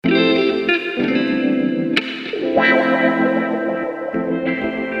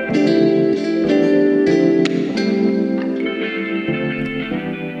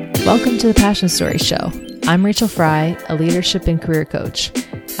Welcome to the Passion Story Show. I'm Rachel Fry, a leadership and career coach.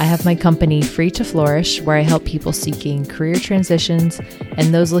 I have my company Free to Flourish, where I help people seeking career transitions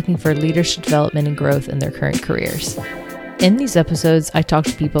and those looking for leadership development and growth in their current careers. In these episodes, I talk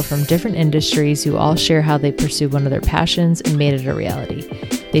to people from different industries who all share how they pursued one of their passions and made it a reality.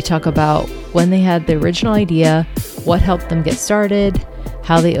 They talk about when they had the original idea, what helped them get started,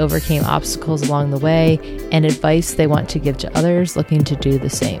 how they overcame obstacles along the way, and advice they want to give to others looking to do the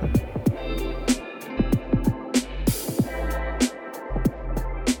same.